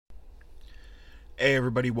Hey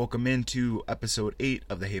everybody, welcome into episode 8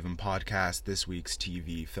 of the Haven Podcast, this week's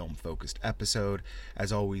TV film focused episode.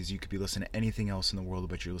 As always, you could be listening to anything else in the world,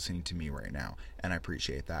 but you're listening to me right now, and I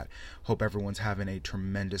appreciate that. Hope everyone's having a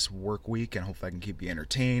tremendous work week, and hopefully I can keep you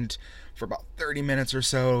entertained for about 30 minutes or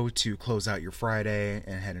so to close out your Friday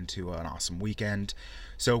and head into an awesome weekend.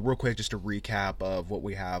 So real quick, just a recap of what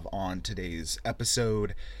we have on today's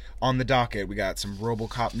episode. On the docket, we got some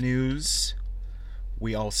RoboCop news.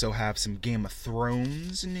 We also have some Game of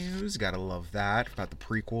Thrones news. Gotta love that. About the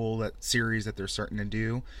prequel that series that they're starting to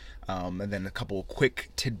do. And then a couple quick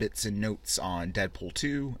tidbits and notes on Deadpool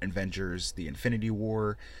 2, Avengers, The Infinity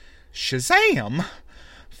War, Shazam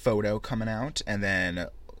photo coming out. And then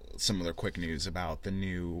some other quick news about the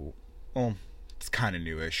new, well, it's kind of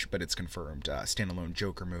newish, but it's confirmed, standalone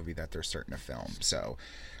Joker movie that they're starting to film. So,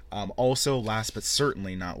 also, last but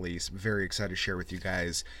certainly not least, very excited to share with you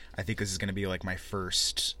guys, I think this is going to be like my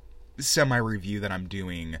first semi-review that I'm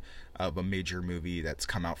doing of a major movie that's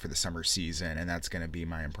come out for the summer season, and that's going to be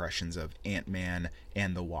my impressions of Ant-Man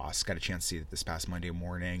and the Wasp. Got a chance to see it this past Monday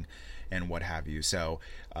morning, and what have you. So,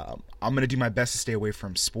 I'm going to do my best to stay away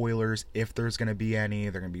from spoilers, if there's going to be any.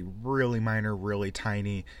 They're going to be really minor, really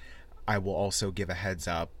tiny. I will also give a heads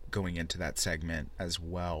up going into that segment as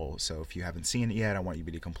well. So if you haven't seen it yet, I want you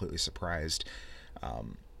to be completely surprised,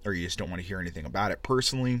 or you just don't want to hear anything about it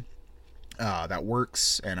personally. That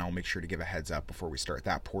works, and I'll make sure to give a heads up before we start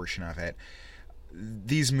that portion of it.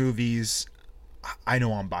 These movies, I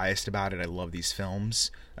know I'm biased about it. I love these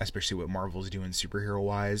films, especially what Marvel's doing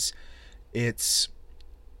superhero-wise. It's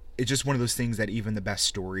just one of those things that even the best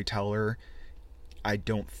storyteller, I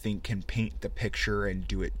don't think, can paint the picture and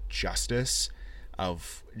do it justice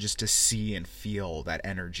of just to see and feel that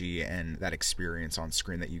energy and that experience on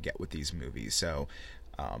screen that you get with these movies. So,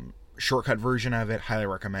 shortcut version of it, highly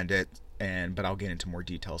recommend it. But I'll get into more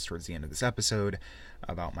details towards the end of this episode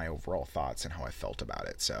about my overall thoughts and how I felt about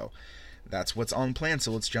it. So that's what's on plan.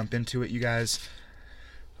 So let's jump into it, you guys.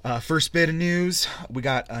 First bit of news, we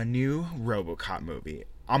got a new RoboCop movie.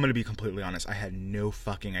 I'm going to be completely honest, I had no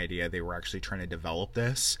fucking idea they were actually trying to develop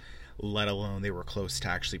this, let alone they were close to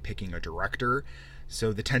actually picking a director.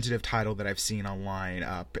 So the tentative title that I've seen online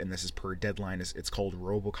up, and this is per Deadline, it's called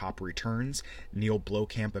RoboCop Returns. Neil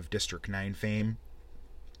Blomkamp of District 9 fame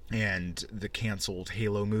and the canceled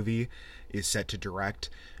Halo movie is set to direct.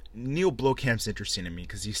 Neil Blomkamp's interesting to me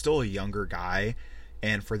because he's still a younger guy,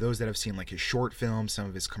 and for those that have seen like his short films, some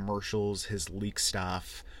of his commercials, his leak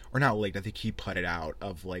stuff, or not leaked, I think he put it out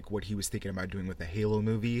of like what he was thinking about doing with the Halo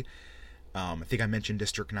movie. I think I mentioned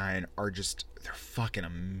District 9 they're fucking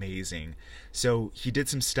amazing. So he did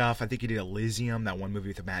some stuff. I think he did Elysium, that one movie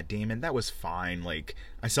with Matt Damon. That was fine. Like,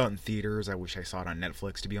 I saw it in theaters. I wish I saw it on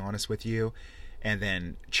Netflix, to be honest with you. And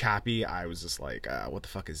then Chappie, I was just like, what the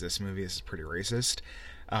fuck is this movie? This is pretty racist.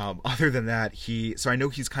 Other than that, so I know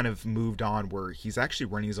he's kind of moved on where he's actually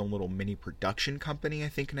running his own little mini production company, I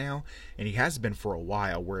think now. And he has been for a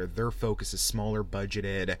while, where their focus is smaller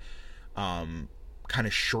budgeted, kind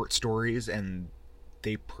of short stories, and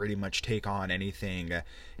they pretty much take on anything. It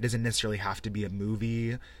doesn't necessarily have to be a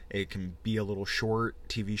movie. It can be a little short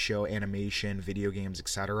TV show, animation, video games,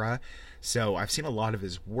 etc. So I've seen a lot of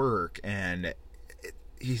his work, and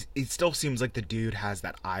he still seems like the dude has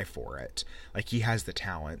that eye for it. Like, he has the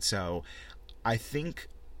talent. So I think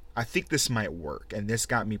this might work, and this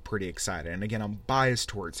got me pretty excited. And again, I'm biased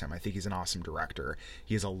towards him. I think he's an awesome director.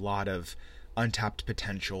 He has a lot of untapped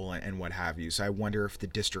potential and what have you. So I wonder if the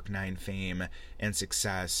District 9 fame and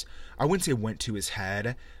success, I wouldn't say went to his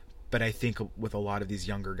head, but I think with a lot of these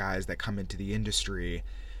younger guys that come into the industry,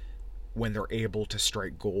 when they're able to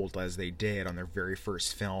strike gold as they did on their very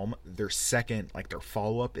first film, their second, like their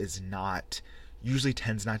follow-up usually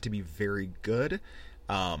tends not to be very good.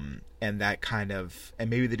 And that kind of, and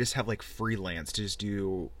maybe they just have like freelance to just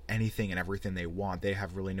do anything and everything they want. They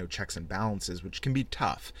have really no checks and balances, which can be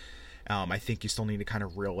tough. I think you still need to kind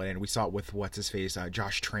of reel it in. We saw it with what's-his-face,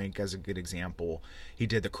 Josh Trank as a good example. He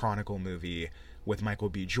did the Chronicle movie with Michael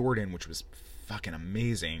B. Jordan, which was fucking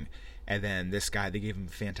amazing. And then this guy, they gave him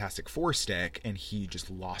a Fantastic Four stick, and he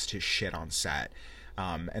just lost his shit on set.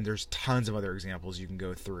 And there's tons of other examples you can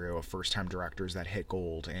go through of first-time directors that hit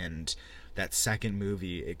gold, and that second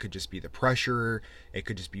movie, it could just be the pressure, it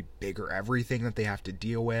could just be bigger everything that they have to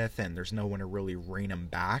deal with, and there's no one to really rein them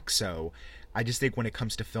back. So I just think when it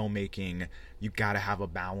comes to filmmaking, you got to have a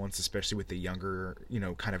balance, especially with the younger,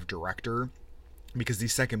 kind of director, because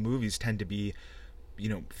these second movies tend to be,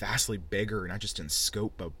 vastly bigger, not just in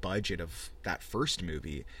scope but budget of that first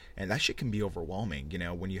movie, and that shit can be overwhelming,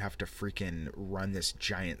 when you have to freaking run this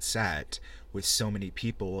giant set with so many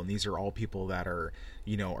people, and these are all people that are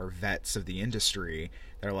are vets of the industry.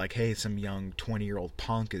 They're like, hey, some young 20-year-old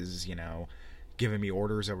punk is giving me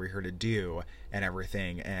orders over here to do and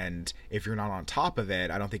everything, and if you're not on top of it,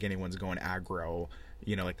 I don't think anyone's going aggro,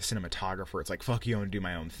 like the cinematographer. It's like, fuck you, and do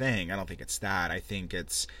my own thing. I don't think it's that. I think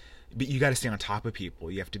it's, but you got to stay on top of people.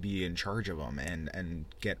 You have to be in charge of them and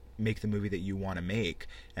make the movie that you want to make,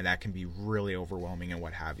 and that can be really overwhelming and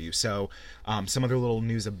what have you. So some other little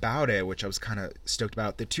news about it, which I was kind of stoked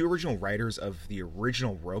about. The two original writers of the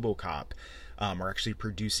original RoboCop are actually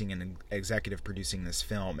producing and executive producing this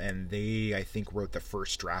film, and they, I think, wrote the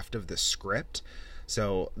first draft of the script.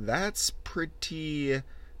 So that's pretty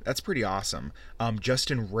awesome.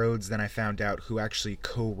 Justin Rhodes, then I found out, who actually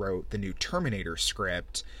co-wrote the new Terminator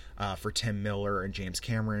script for Tim Miller and James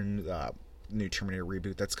Cameron, new Terminator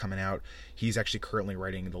reboot that's coming out. He's actually currently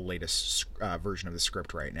writing the latest version of the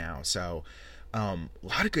script right now. So a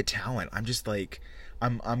lot of good talent. I'm just like,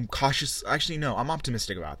 I'm cautious. Actually, no, I'm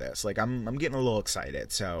optimistic about this. Like, I'm getting a little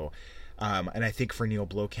excited. So, and I think for Neil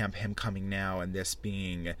Blomkamp, him coming now and this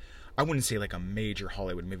being, I wouldn't say like a major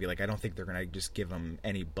Hollywood movie. Like, I don't think they're going to just give him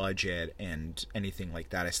any budget and anything like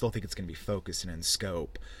that. I still think it's going to be focused and in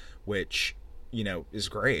scope, which, is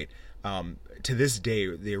great. To this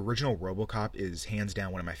day, the original RoboCop is hands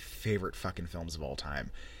down one of my favorite fucking films of all time.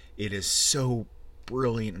 It is so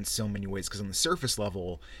brilliant in so many ways, because on the surface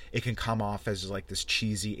level, it can come off as like this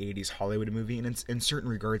cheesy 80s Hollywood movie, and in certain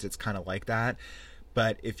regards, it's kind of like that.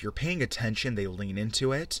 But if you're paying attention, they lean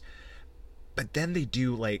into it. But then they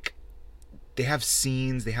do, like, they have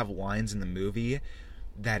scenes, they have lines in the movie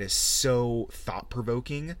that is so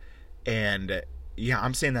thought-provoking. And yeah,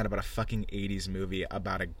 I'm saying that about a fucking 80s movie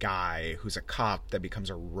about a guy who's a cop that becomes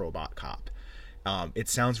a robot cop. It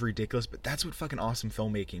sounds ridiculous, but that's what fucking awesome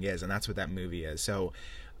filmmaking is, and that's what that movie is. So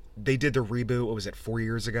they did the reboot, what was it, 4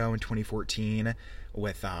 years ago in 2014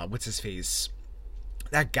 with what's his face?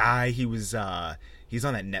 That guy, he's on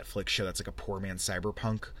that Netflix show that's like a poor man's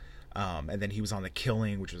cyberpunk. And then he was on The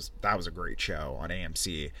Killing, that was a great show on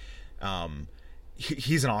AMC.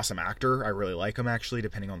 He's an awesome actor. I really like him, actually,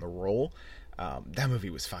 depending on the role. That movie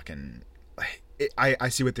was fucking, I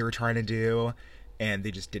see what they were trying to do, and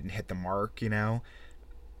they just didn't hit the mark,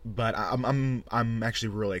 But I'm actually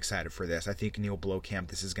really excited for this. I think Neil Blomkamp,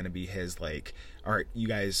 this is going to be his, like, all right, you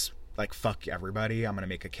guys, like, fuck everybody. I'm going to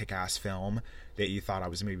make a kick-ass film that you thought I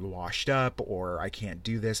was maybe washed up, or I can't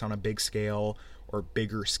do this on a big scale or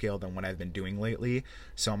bigger scale than what I've been doing lately.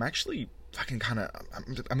 So I'm actually fucking kind of,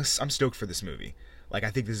 I'm stoked for this movie. Like, I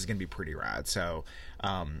think this is going to be pretty rad. So,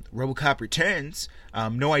 RoboCop returns.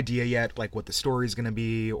 No idea yet, like, what the story is going to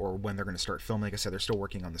be or when they're going to start filming. Like I said, they're still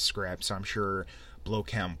working on the script. So I'm sure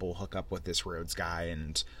Blomkamp will hook up with this Rhodes guy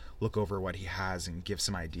and look over what he has and give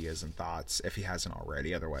some ideas and thoughts if he hasn't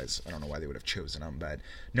already. Otherwise, I don't know why they would have chosen him. But,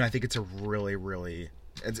 no, I think it's a really, really,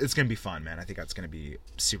 it's going to be fun, man. I think that's going to be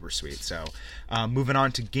super sweet. So, moving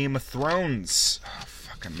on to Game of Thrones. Oh,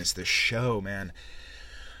 fuck, I missed this show, man.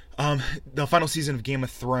 The final season of Game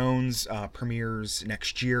of Thrones premieres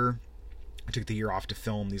next year. I took the year off to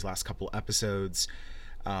film these last couple episodes.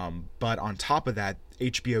 But on top of that,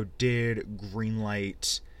 HBO did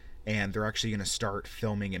greenlight, and they're actually going to start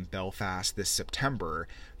filming in Belfast this September,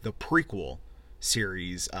 the prequel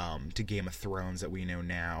series to Game of Thrones that we know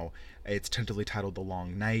now. It's tentatively titled The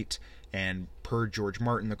Long Night, and per George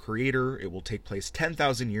Martin, the creator, it will take place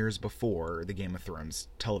 10,000 years before the Game of Thrones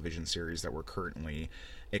television series that we're currently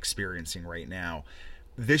experiencing right now.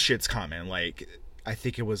 This shit's coming. Like, I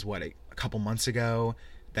think it was, a couple months ago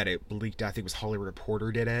that it leaked out. I think it was Hollywood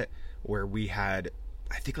Reporter did it, where we had,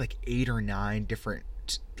 I think, like 8 or 9 different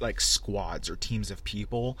like squads or teams of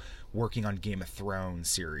people working on Game of Thrones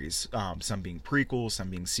series, some being prequels, some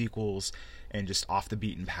being sequels, and just off the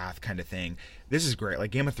beaten path kind of thing. This is great.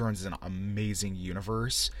 Like, Game of Thrones is an amazing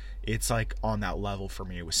universe. It's like on that level for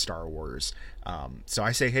me with Star Wars. So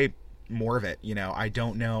I say, hey, more of it. I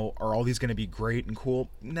don't know, are all these going to be great and cool?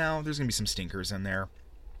 No, there's going to be some stinkers in there.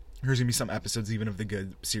 There's going to be some episodes even of the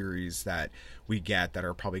good series that we get that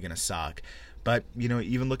are probably going to suck. But,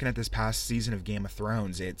 even looking at this past season of Game of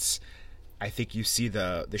Thrones, I think you see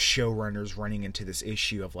the showrunners running into this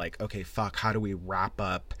issue of like, okay, fuck, how do we wrap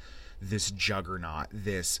up this juggernaut,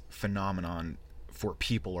 this phenomenon for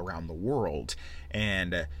people around the world?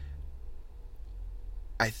 And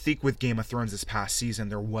I think with Game of Thrones this past season,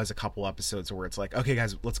 there was a couple episodes where it's like, okay,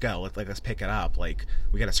 guys, let's go. Let's pick it up. Like,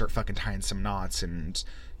 we got to start fucking tying some knots and,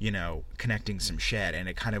 you know, connecting some shit. And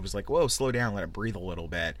it kind of was like, whoa, slow down, let it breathe a little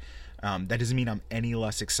bit. That doesn't mean I'm any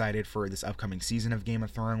less excited for this upcoming season of Game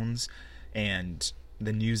of Thrones. And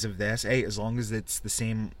the news of this, hey, as long as it's the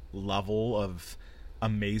same level of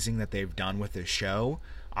amazing that they've done with this show,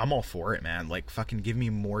 I'm all for it, man. Like, fucking give me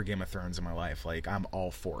more Game of Thrones in my life. Like, I'm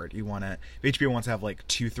all for it. If HBO wants to have like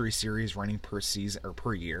 2-3 series running per season or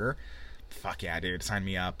per year, fuck yeah, dude, sign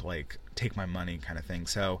me up. Like, take my money, kind of thing.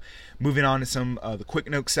 So, moving on to some the quick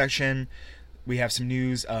note section, we have some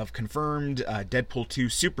news of confirmed Deadpool 2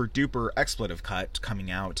 Super Duper Expletive Cut coming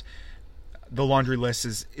out. The laundry list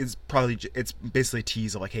is probably, it's basically a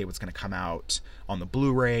tease of like, hey, what's going to come out on the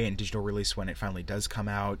Blu-ray and digital release when it finally does come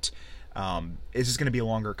out. It's just going to be a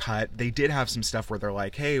longer cut. They did have some stuff where they're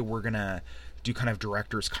like, hey, we're going to do kind of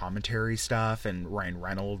director's commentary stuff, and Ryan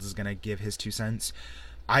Reynolds is going to give his 2 cents.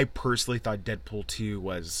 I personally thought Deadpool 2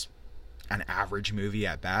 was an average movie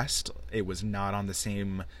at best. It was not on the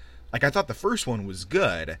same, like, I thought the first one was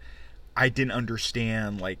good. I didn't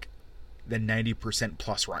understand, like, the 90%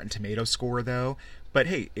 plus Rotten Tomato score, though. But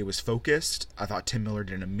hey, it was focused. I thought Tim Miller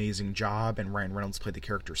did an amazing job, and Ryan Reynolds played the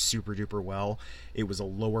character super duper well. It was a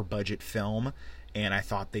lower budget film, and I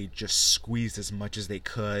thought they just squeezed as much as they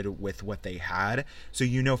could with what they had. So,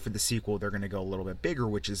 you know, for the sequel, they're going to go a little bit bigger,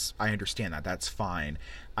 which is, I understand that. That's fine.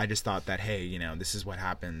 I just thought that, hey, you know, this is what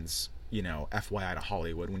happens, you know, FYI to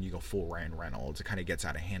Hollywood when you go full Ryan Reynolds. It kind of gets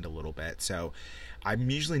out of hand a little bit. So,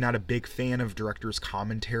 I'm usually not a big fan of director's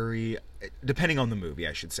commentary, depending on the movie,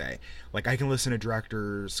 I should say. Like, I can listen to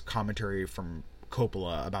director's commentary from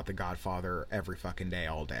Coppola about The Godfather every fucking day,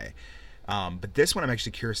 all day. But this one I'm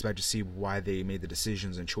actually curious about to see why they made the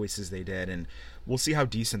decisions and choices they did, and we'll see how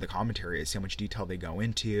decent the commentary is, see how much detail they go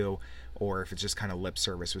into, or if it's just kind of lip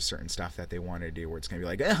service with certain stuff that they want to do, where it's going to be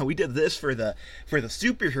like, oh, we did this for the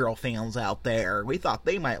superhero fans out there. We thought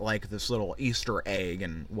they might like this little Easter egg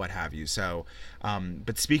and what have you. So,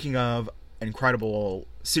 but speaking of incredible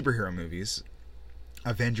superhero movies,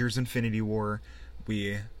 Avengers Infinity War,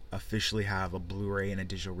 we officially have a Blu-ray and a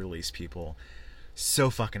digital release, people. So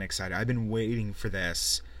fucking excited. I've been waiting for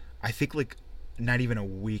this, I think, like, not even a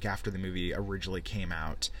week after the movie originally came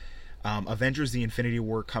out. Avengers The Infinity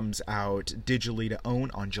War comes out digitally to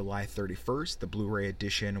own on July 31st. The Blu-ray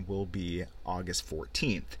edition will be August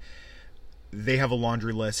 14th. They have a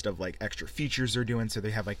laundry list of, like, extra features they're doing. So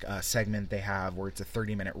they have, like, a segment they have where it's a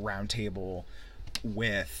 30-minute roundtable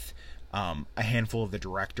with a handful of the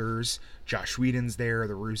directors. Joss Whedon's there,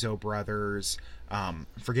 the Russo brothers,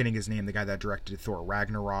 forgetting his name, the guy that directed Thor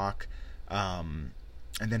Ragnarok, and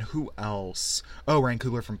then who else? Oh, Ryan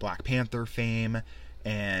Coogler from Black Panther fame,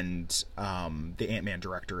 and the Ant-Man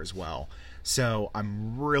director as well. So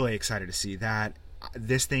I'm really excited to see that.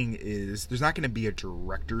 This thing is, there's not going to be a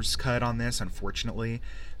director's cut on this, unfortunately.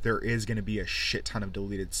 There is going to be a shit ton of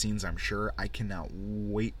deleted scenes, I'm sure. I cannot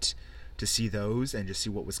wait to see those and just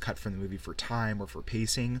see what was cut from the movie for time or for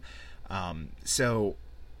pacing. So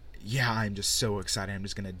yeah, I'm just so excited. I'm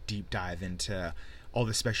just going to deep dive into all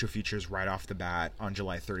the special features right off the bat on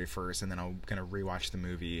July 31st, and then I'm going to rewatch the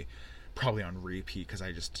movie probably on repeat because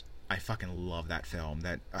I fucking love that film.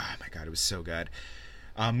 That, oh my god, it was so good.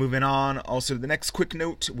 Moving on, also the next quick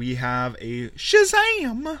note, we have a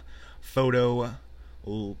Shazam photo,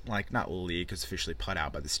 like, not leak, it's officially put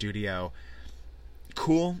out by the studio.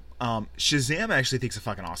 Cool. Shazam I actually think is a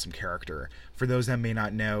fucking awesome character. For those that may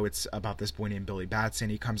not know, it's about this boy named Billy Batson.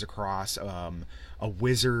 He comes across a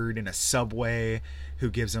wizard in a subway who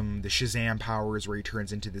gives him the Shazam powers, where he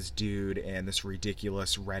turns into this dude in this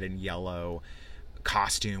ridiculous red and yellow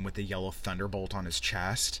costume with the yellow thunderbolt on his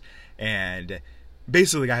chest, and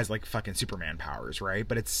basically the guy has like fucking Superman powers, right?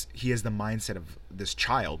 But he has the mindset of this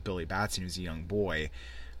child, Billy Batson, who's a young boy.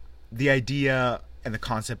 The idea and the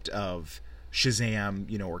concept of Shazam,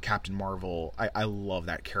 you know, or Captain Marvel, I love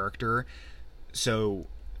that character. So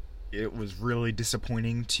it was really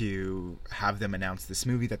disappointing to have them announce this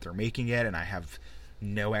movie, that they're making it, and I have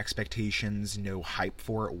no expectations, no hype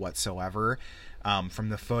for it whatsoever. From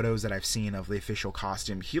the photos that I've seen of the official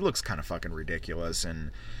costume, he looks kind of fucking ridiculous,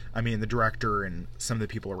 and I mean, the director and some of the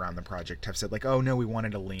people around the project have said, like, oh no, we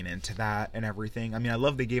wanted to lean into that and everything. I mean, I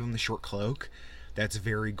love they gave him the short cloak. That's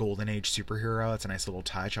very golden age superhero. It's a nice little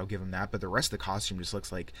touch, I'll give him that. But the rest of the costume just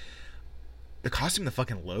looks like the costume, the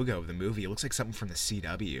fucking logo of the movie. It looks like something from the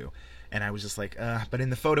CW. And I was just like, but in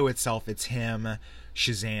the photo itself, it's him,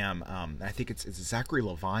 Shazam. I think it's Zachary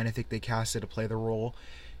Levi, I think they casted to play the role.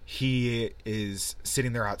 he is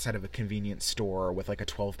sitting there outside of a convenience store with like a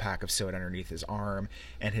 12-pack of soda underneath his arm,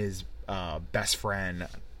 and his best friend,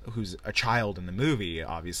 who's a child in the movie,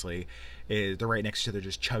 obviously, they're right next to each other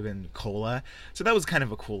just chugging cola. So that was kind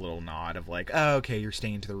of a cool little nod of like, oh, okay, you're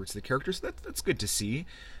staying to the roots of the character, so that's good to see.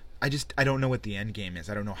 I don't know what the end game is.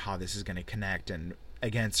 I don't know how this is going to connect, and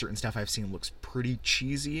again, certain stuff I've seen looks pretty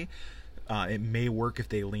cheesy. It may work if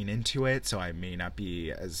they lean into it, so I may not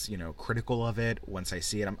be as, critical of it once I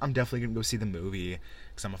see it. I'm definitely going to go see the movie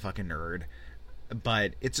because I'm a fucking nerd.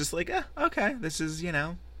 But it's just like, okay, this is,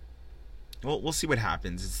 we'll see what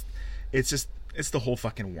happens. It's the whole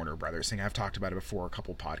fucking Warner Brothers thing. I've talked about it before a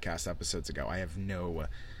couple podcast episodes ago. I have no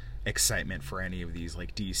excitement for any of these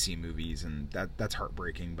like DC movies, and that's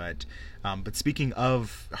heartbreaking. But speaking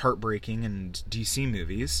of heartbreaking and DC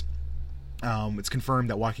movies, it's confirmed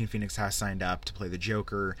that Joaquin Phoenix has signed up to play the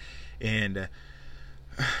Joker, and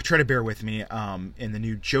try to bear with me, in the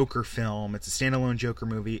new Joker film. It's a standalone Joker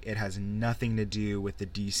movie. It has nothing to do with the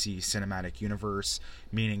DC cinematic universe,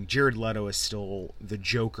 meaning Jared Leto is still the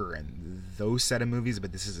Joker in those set of movies,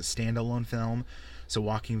 but this is a standalone film. So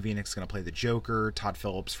Joaquin Phoenix is going to play the Joker. Todd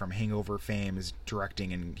Phillips from Hangover fame is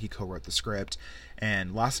directing, and he co-wrote the script.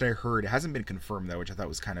 And last I heard, it hasn't been confirmed though, which I thought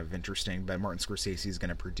was kind of interesting, but Martin Scorsese is going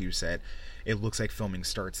to produce it. It looks like filming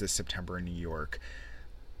starts this September in New York.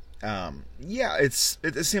 It's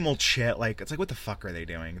the same old shit. Like, it's like, what the fuck are they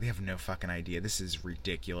doing? They have no fucking idea. This is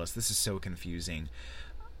ridiculous. This is so confusing.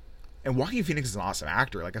 And Joaquin Phoenix is an awesome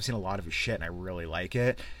actor. Like, I've seen a lot of his shit and I really like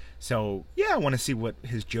it. So yeah, I want to see what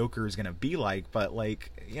his Joker is gonna be like, but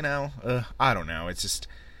like, I don't know. It's just,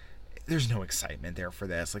 there's no excitement there for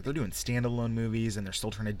this. Like, they're doing standalone movies and they're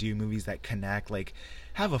still trying to do movies that connect. Like,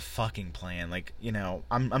 have a fucking plan. Like,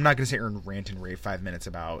 I'm not gonna sit here and rant and rave 5 minutes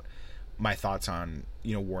about my thoughts on,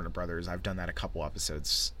 Warner Brothers. I've done that a couple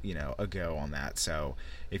episodes, ago on that. So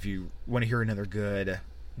if you want to hear another good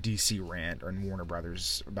DC rant or Warner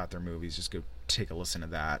Brothers about their movies, just go take a listen to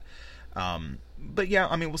that. But yeah,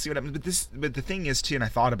 I mean, we'll see what happens. But the thing is too, and I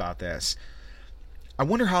thought about this, I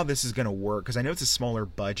wonder how this is going to work, because I know it's a smaller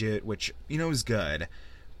budget, which, is good,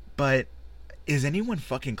 but is anyone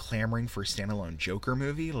fucking clamoring for a standalone Joker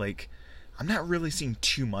movie? Like, I'm not really seeing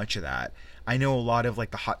too much of that. I know a lot of like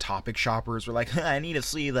the Hot Topic shoppers were like, I need to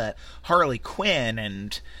see that Harley Quinn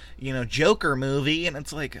and, Joker movie, and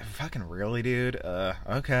it's like, fucking really, dude?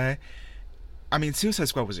 Okay. I mean, Suicide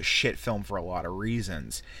Squad was a shit film for a lot of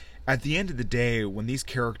reasons. At the end of the day, when these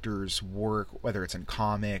characters work, whether it's in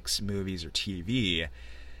comics, movies, or TV,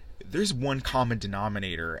 there's one common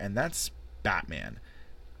denominator, and that's Batman.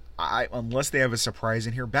 Unless they have a surprise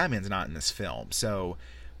in here, Batman's not in this film. So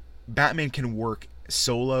Batman can work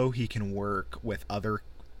solo. He can work with other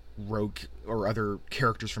rogue or other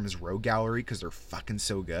characters from his rogue gallery because they're fucking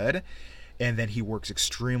so good. And then he works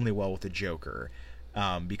extremely well with the Joker.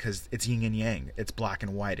 Because it's yin and yang, it's black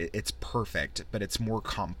and white, it's perfect, but it's more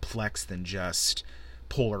complex than just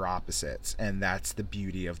polar opposites, and that's the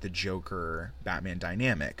beauty of the Joker Batman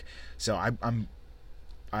dynamic. So I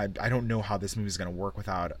don't know how this movie is going to work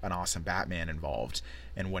without an awesome Batman involved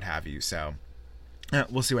and what have you. So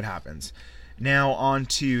we'll see what happens. Now on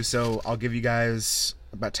to, so I'll give you guys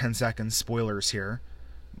about 10 seconds spoilers here.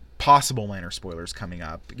 Possible minor spoilers coming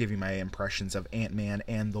up, give you my impressions of Ant-Man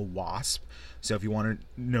and the Wasp. So if you want to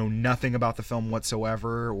know nothing about the film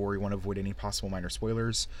whatsoever, or you want to avoid any possible minor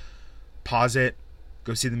spoilers, pause it,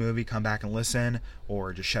 go see the movie, come back and listen,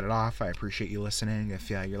 or just shut it off. I appreciate you listening.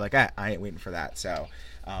 If you're like, I ain't waiting for that. So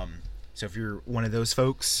if you're one of those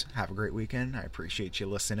folks, have a great weekend. I appreciate you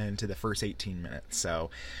listening to the first 18 minutes.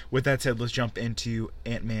 So with that said, let's jump into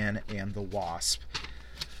Ant-Man and the Wasp.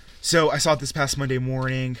 So I saw it this past Monday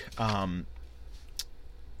morning.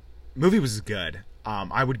 Movie was good.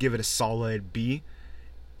 I would give it a solid B.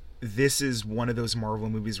 This is one of those Marvel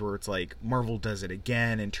movies where it's like, Marvel does it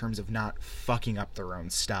again in terms of not fucking up their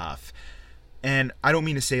own stuff. And I don't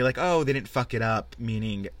mean to say like, oh, they didn't fuck it up,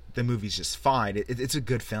 meaning the movie's just fine. It's a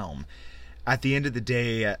good film. At the end of the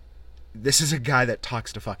day, this is a guy that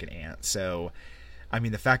talks to fucking ants. So I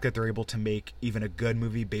mean, the fact that they're able to make even a good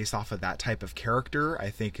movie based off of that type of character, I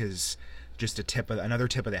think is just another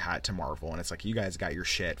tip of the hat to Marvel. And it's like, you guys got your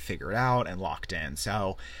shit figured out and locked in.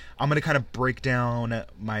 So I'm going to kind of break down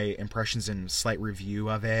my impressions and slight review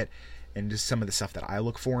of it and just some of the stuff that I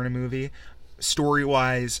look for in a movie.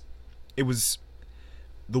 Story-wise, it was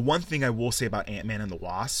the one thing I will say about Ant-Man and the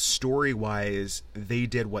Wasp. Story-wise, they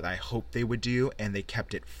did what I hoped they would do, and they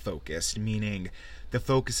kept it focused, meaning the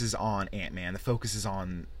focus is on Ant-Man, the focus is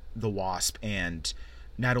on the Wasp, and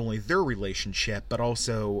not only their relationship, but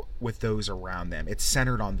also with those around them. It's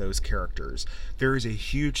centered on those characters. There is a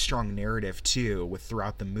huge, strong narrative, too, with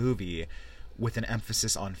throughout the movie, with an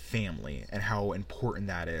emphasis on family and how important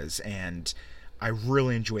that is. And I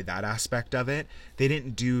really enjoyed that aspect of it. They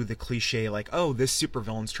didn't do the cliche, like, oh, this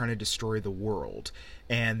supervillain's trying to destroy the world.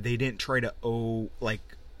 And they didn't try to,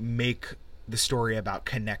 make the story about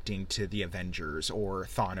connecting to the Avengers or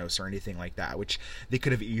Thanos or anything like that, which they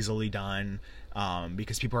could have easily done,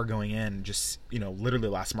 because people are going in just, literally the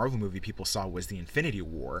last Marvel movie people saw was the Infinity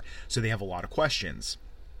War, so they have a lot of questions.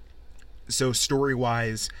 So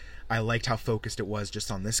story-wise, I liked how focused it was just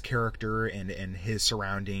on this character and his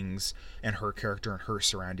surroundings, and her character and her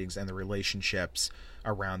surroundings, and the relationships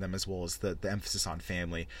around them, as well as the emphasis on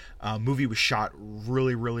family. Movie was shot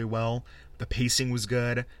really, really well. The pacing was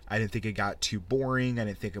good. I didn't think it got too boring. I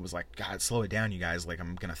didn't think it was like, God, slow it down, you guys. Like,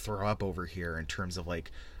 I'm gonna throw up over here in terms of,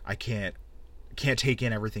 like, I can't take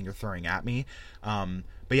in everything you're throwing at me.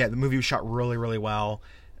 But yeah, the movie was shot really, really well.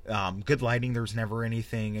 Good lighting. There was never any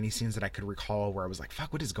scenes that I could recall where I was like,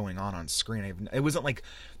 fuck, what is going on screen? It wasn't like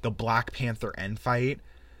the Black Panther end fight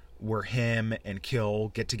where him and Kill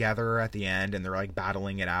get together at the end and they're like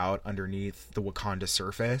battling it out underneath the Wakanda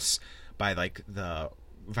surface by like the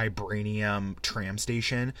vibranium tram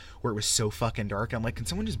station, where it was so fucking dark. I'm like, can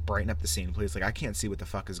someone just brighten up the scene, please? Like, I can't see what the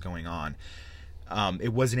fuck is going on.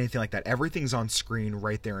 It wasn't anything like that. Everything's on screen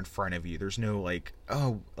right there in front of you. There's no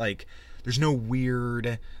there's no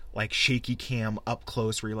weird like shaky cam up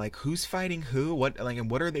close where you're like, who's fighting who? What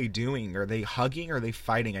are they doing? Are they hugging? Are they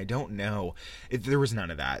fighting? I don't know. There was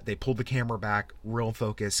none of that. They pulled the camera back, real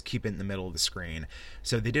focus, keep it in the middle of the screen.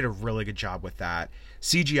 So they did a really good job with that.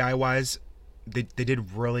 CGI wise, they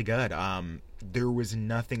did really good. There was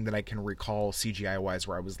nothing that I can recall CGI wise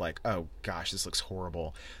where I was like, oh gosh, this looks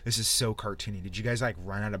horrible. This is so cartoony. Did you guys like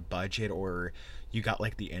run out of budget, or you got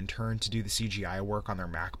like the intern to do the CGI work on their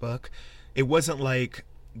MacBook? It wasn't like,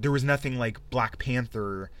 there was nothing like Black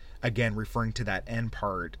Panther, again referring to that end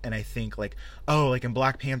part. And I think like, oh, like in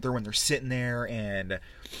Black Panther when they're sitting there and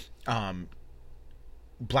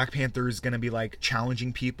Black Panther is gonna be like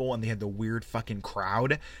challenging people, and they had the weird fucking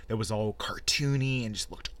crowd that was all cartoony and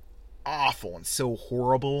just looked awful and so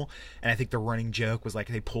horrible. And I think the running joke was like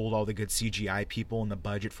they pulled all the good CGI people in the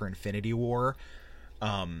budget for Infinity War.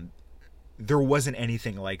 There wasn't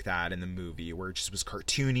anything like that in the movie where it just was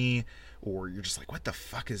cartoony, or you're just like, what the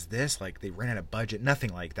fuck is this? Like, they ran out of budget.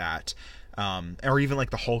 Nothing like that. Or even like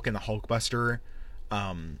the Hulk and the Hulkbuster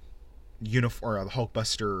uniform, or the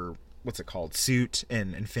Hulkbuster, what's it called, suit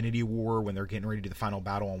in Infinity War when they're getting ready to do the final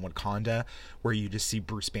battle on Wakanda, where you just see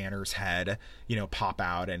Bruce Banner's head, pop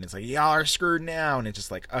out, and it's like, y'all are screwed now, and it's just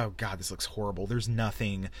like, oh god, this looks horrible. There was no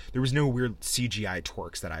weird CGI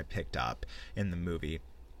twerks that I picked up in the movie.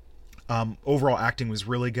 Overall acting was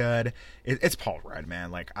really good. It's Paul Rudd,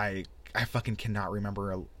 man. Like, I fucking cannot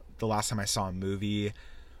remember the last time I saw a movie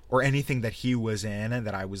or anything that he was in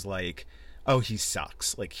that I was like, oh, he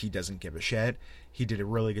sucks. Like, he doesn't give a shit. He did a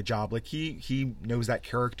really good job. Like, he knows that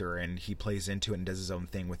character, and he plays into it and does his own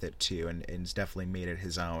thing with it too, and it's definitely made it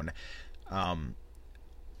his own. On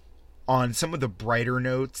some of the brighter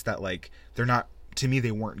notes that, like, they're not, to me,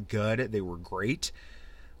 they weren't good. They were great.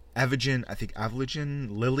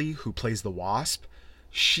 Evangeline Lilly, who plays the Wasp,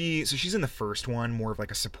 she's in the first one, more of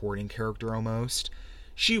like a supporting character almost.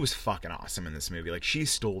 She was fucking awesome in this movie. Like, she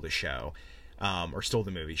stole the show, or stole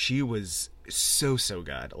the movie. She was so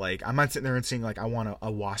good. Like, I'm not sitting there and saying like I want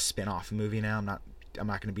a Wasp spin-off movie now. I'm not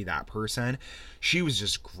gonna be that person. She was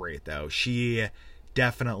just great though. She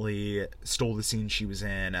definitely stole the scene she was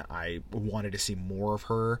in. I wanted to see more of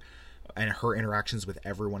her, and her interactions with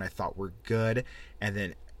everyone I thought were good. And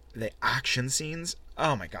then the action scenes,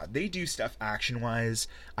 oh my god, they do stuff action wise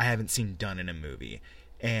I haven't seen done in a movie,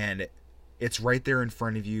 and it's right there in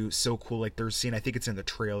front of you. So cool. Like, there's a scene, I think it's in the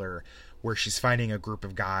trailer, where she's fighting a group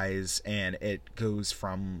of guys, and it goes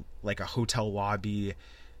from like a hotel lobby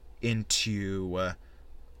into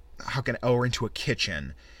into a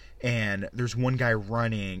kitchen, and there's one guy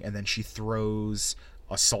running, and then she throws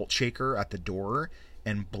a salt shaker at the door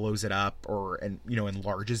and blows it up,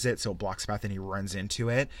 enlarges it so it blocks path, and he runs into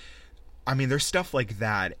it. I mean, there's stuff like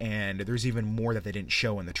that, and there's even more that they didn't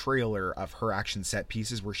show in the trailer of her action set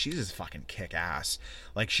pieces where she's just fucking kick-ass.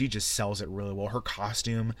 Like, she just sells it really well. Her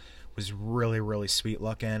costume was really, really sweet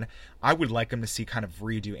looking. I would like them to see kind of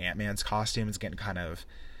redo Ant-Man's costume. It's getting kind of...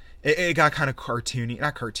 It got kind of cartoony.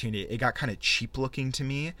 Not cartoony. It got kind of cheap looking to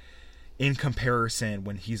me in comparison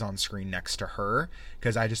when he's on screen next to her,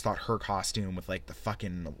 because I just thought her costume with like the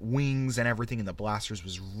fucking wings and everything and the blasters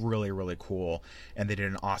was really, really cool, and they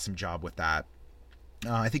did an awesome job with that.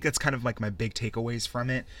 I think that's kind of like my big takeaways from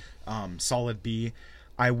it. Solid B.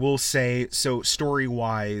 I will say, so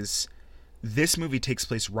story-wise, this movie takes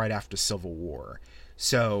place right after Civil War.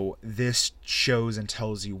 So this shows and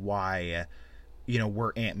tells you why,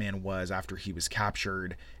 where Ant-Man was after he was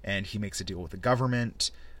captured, and he makes a deal with the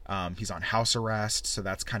government. He's on house arrest, so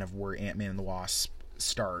that's kind of where Ant-Man and the Wasp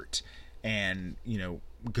start, and,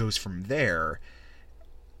 goes from there.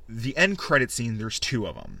 The end credit scene, there's two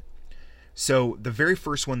of them. So the very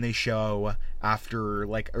first one they show after,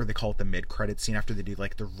 or they call it the mid-credit scene, after they do,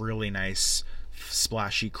 the really nice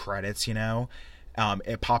splashy credits,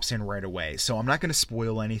 it pops in right away. So I'm not going to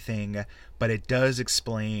spoil anything, but it does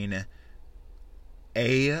explain,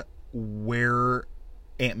 where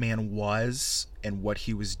Ant-Man was and what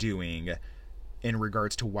he was doing in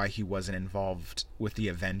regards to why he wasn't involved with the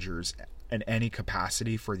Avengers in any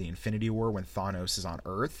capacity for the Infinity War when Thanos is on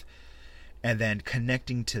Earth. And then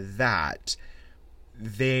connecting to that,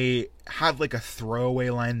 they have a throwaway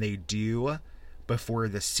line they do before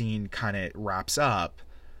the scene kind of wraps up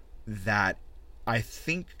that I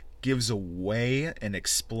think gives away and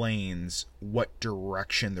explains what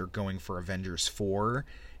direction they're going for Avengers 4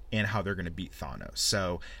 and how they're going to beat Thanos.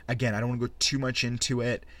 So again, I don't want to go too much into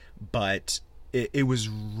it, but it was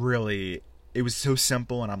so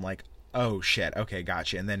simple, and I'm like, oh shit, okay,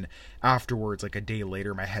 gotcha. And then afterwards, a day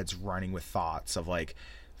later, my head's running with thoughts of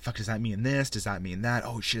fuck, does that mean this? Does that mean that?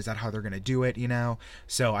 Oh shit, is that how they're gonna do it?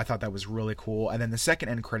 So I thought that was really cool. And then the second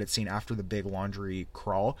end credit scene after the big laundry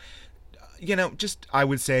crawl, just, I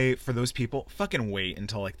would say for those people, fucking wait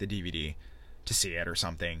until the DVD to see it or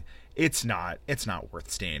something. It's not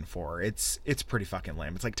worth staying for. It's pretty fucking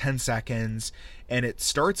lame. It's 10 seconds, and it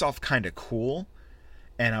starts off kind of cool,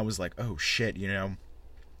 and I was like, oh shit,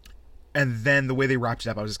 And then the way they wrapped it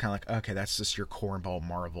up, I was just kind of okay, that's just your cornball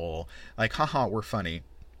Marvel. Haha, we're funny.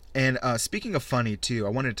 And speaking of funny, too, I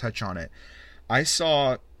wanted to touch on it. I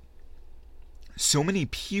saw so many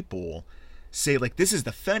people say, this is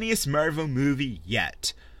the funniest Marvel movie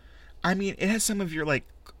yet. I mean, it has some of your,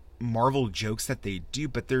 Marvel jokes that they do,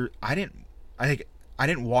 but I didn't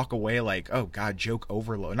walk away oh, God, joke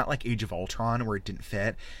overload. Not like Age of Ultron, where it didn't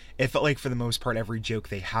fit. It felt for the most part, every joke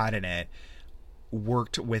they had in it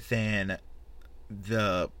worked within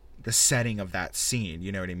the setting of that scene,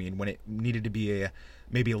 you know what I mean? When it needed to be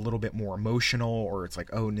maybe a little bit more emotional, or it's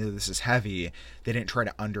oh no, this is heavy, they didn't try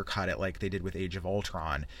to undercut it like they did with Age of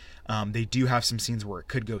Ultron. They do have some scenes where it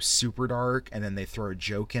could go super dark, and then they throw a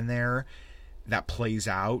joke in there that plays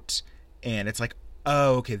out, and it's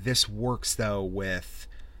oh, okay, this works though with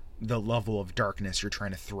the level of darkness you're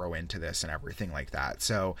trying to throw into this and everything like that.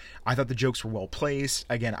 So I thought the jokes were well placed.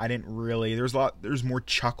 Again, I didn't really, there's more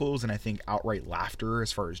chuckles and I think outright laughter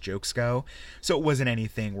as far as jokes go. So it wasn't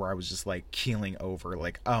anything where I was just keeling over,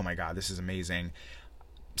 oh my God, this is amazing.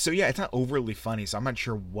 So yeah, it's not overly funny, so I'm not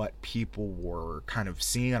sure what people were kind of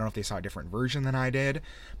seeing. I don't know if they saw a different version than I did,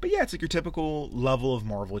 but yeah, it's your typical level of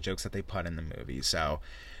Marvel jokes that they put in the movie. So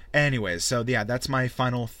anyways, so yeah, that's my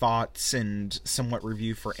final thoughts and somewhat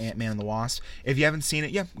review for Ant-Man and the Wasp. If you haven't seen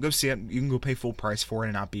it, yeah, go see it. You can go pay full price for it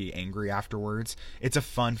and not be angry afterwards. It's a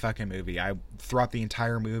fun fucking movie. Throughout the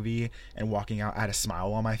entire movie and walking out, I had a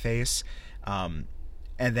smile on my face. And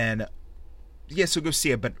then, yeah, so go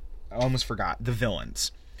see it, but I almost forgot, the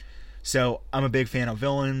villains. So I'm a big fan of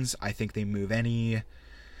villains. I think they move any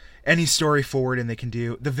story forward, and they can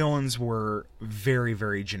do. The villains were very,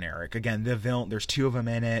 very generic. Again, there's two of them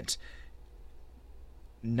in it.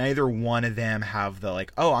 Neither one of them have the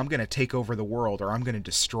oh, I'm going to take over the world or I'm going to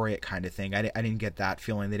destroy it kind of thing. I didn't get that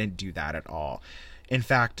feeling. They didn't do that at all. In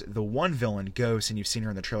fact, the one villain, Ghost, and you've seen her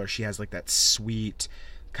in the trailer, she has that sweet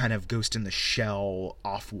kind of Ghost in the Shell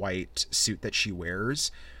off-white suit that she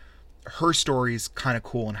wears. Her story's kind of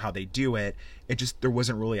cool in how they do it. There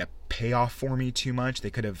wasn't really a payoff for me too much. They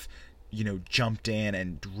could have, jumped in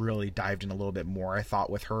and really dived in a little bit more, I thought,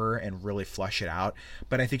 with her and really flesh it out.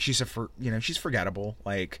 But I think she's she's forgettable.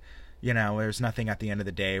 There's nothing at the end of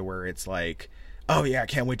the day where it's oh yeah, I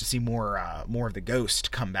can't wait to see more of the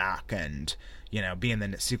Ghost come back and, be in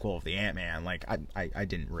the sequel of the Ant-Man. I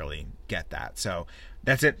didn't really get that. So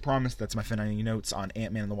that's it. Promise. That's my final notes on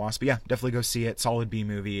Ant-Man and the Wasp. But yeah, definitely go see it. Solid B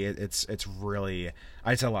movie. It's really,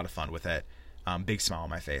 I just had a lot of fun with it. Big smile on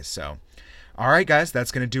my face. So, all right, guys,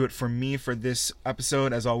 that's going to do it for me for this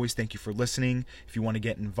episode. As always, thank you for listening. If you want to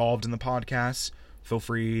get involved in the podcast, feel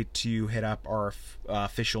free to hit up our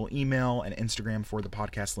official email and Instagram for the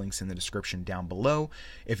podcast, links in the description down below.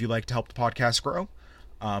 If you'd like to help the podcast grow,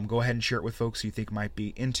 go ahead and share it with folks you think might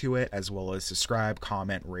be into it, as well as subscribe,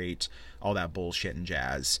 comment, rate, all that bullshit and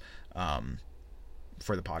jazz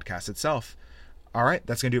for the podcast itself. All right,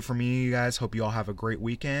 that's going to do it for me, you guys. Hope you all have a great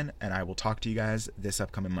weekend, and I will talk to you guys this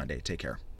upcoming Monday. Take care.